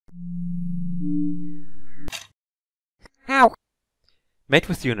Made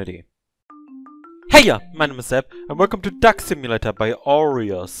with Unity. Heya! My name is Seb, and welcome to Duck Simulator by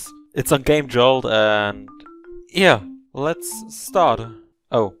Aureus. It's on Game Jolt, and yeah, let's start.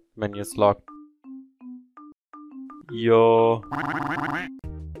 Oh, menu is locked. Yo.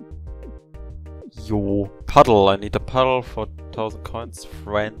 Puddle. I need a puddle for 1000 coins.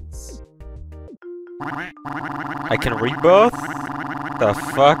 Friends. I can rebirth? The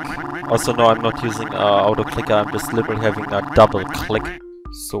fuck? Also, no, I'm not using auto clicker, I'm just literally having a double click.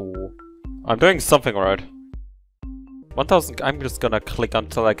 So, I'm doing something right. 1000, I'm just gonna click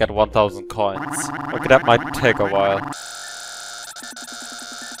until I get 1000 coins. Okay, that might take a while.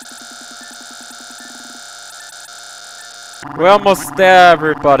 We're almost there,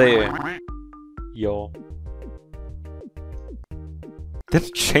 everybody! Yo. Did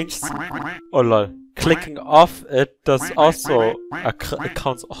it change? Oh lol. Clicking off it does also it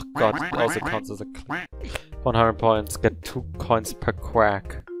counts. Oh god, it also counts as a click. 100 points, get 2 coins per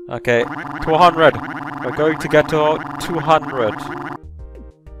quack. Okay, 200. We're going to get to 200.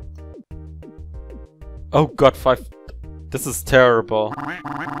 Oh god, 5. This is terrible.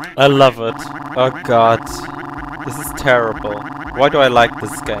 I love it. Oh god, this is terrible. Why do I like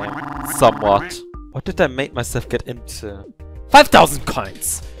this game? Somewhat. What did I make myself get into? 5,000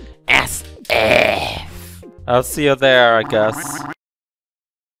 coins! SF! I'll see you there, I guess.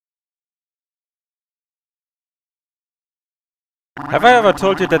 Have I ever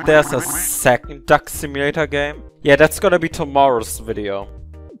told you that there's a second Duck Simulator game? Yeah, that's gonna be tomorrow's video.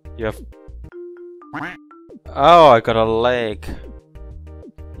 You have... Oh, I got a lake.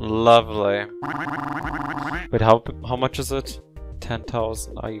 Lovely. Wait, how much is it?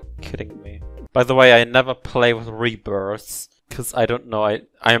 10,000? Are you kidding me? By the way, I never play with rebirths. Cause I don't know,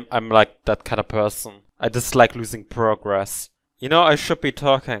 I'm like that kind of person. I dislike losing progress. You know, I should be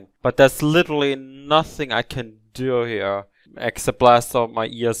talking, but there's literally nothing I can do here except blast out my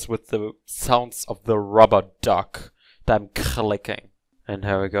ears with the sounds of the rubber duck that I'm clicking. And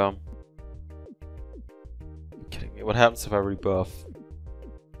here we go. You're kidding me? What happens if I rebirth?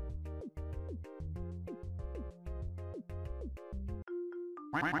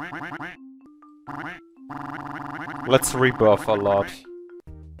 Let's rebirth a lot.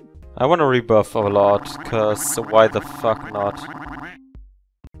 I wanna rebirth a lot, cause why the fuck not?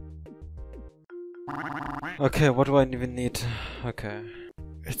 Okay, what do I even need? Okay.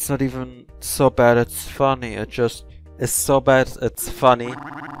 It's not even so bad it's funny, it just is so bad it's funny,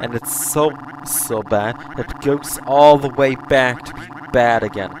 and it's so bad it goes all the way back to be bad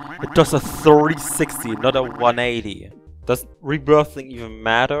again. It does a 360, not a 180. Does rebirthing even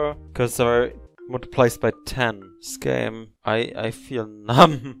matter? Cause I multiplies by 10. This game, I feel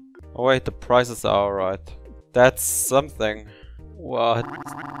numb. Oh wait, the prices are alright. That's something. What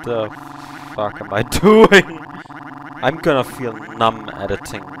the fuck am I doing? I'm gonna feel numb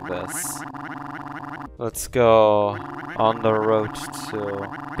editing this. Let's go on the road to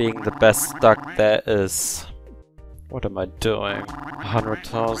being the best duck there is. What am I doing?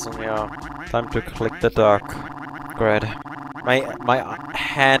 100,000, yeah. Time to click the duck. Great. My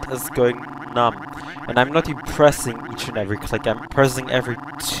hand is going numb. And I'm not even pressing each and every click, I'm pressing every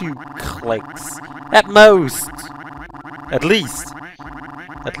 2 clicks. At most! At least!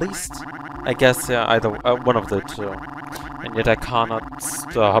 At least? I guess, yeah, either one of the two. And yet I cannot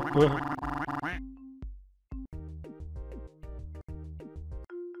stop.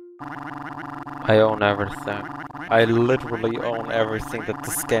 I own everything. I literally own everything that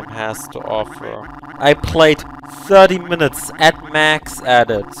this game has to offer. I played 30 minutes at max at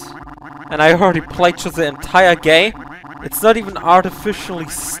it. And I already played through the entire game. It's not even artificially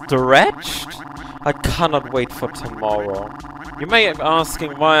stretched. I cannot wait for tomorrow. You may be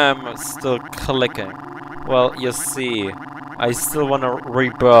asking why I'm still clicking. Well, you see, I still want to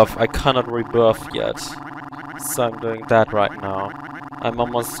rebirth. I cannot rebirth yet. So I'm doing that right now. I'm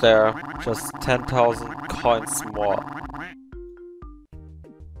almost there. Just 10,000 coins more.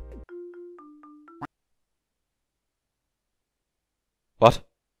 What?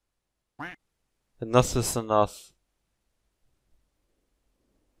 Enough is enough.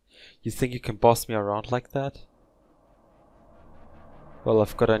 You think you can boss me around like that? Well,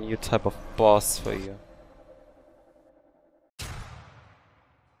 I've got a new type of boss for you.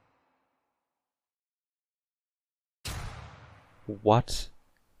 What?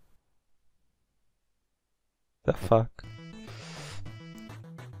 The fuck?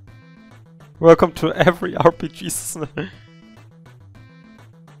 Welcome to every RPG.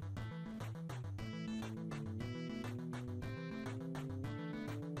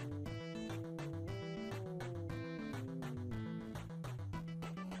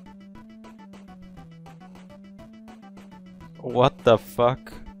 What the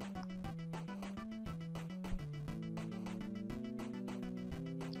fuck?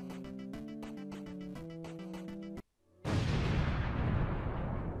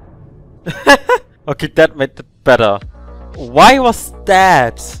 Okay, that made it better. Why was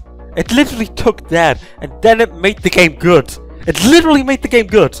that? It literally took that and then it made the game good. It literally made the game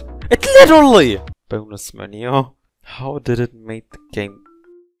good. It literally! Bonus menu. How did it make the game?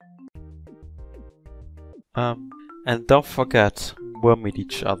 And don't forget, we'll meet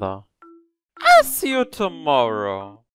each other. I'll see you tomorrow.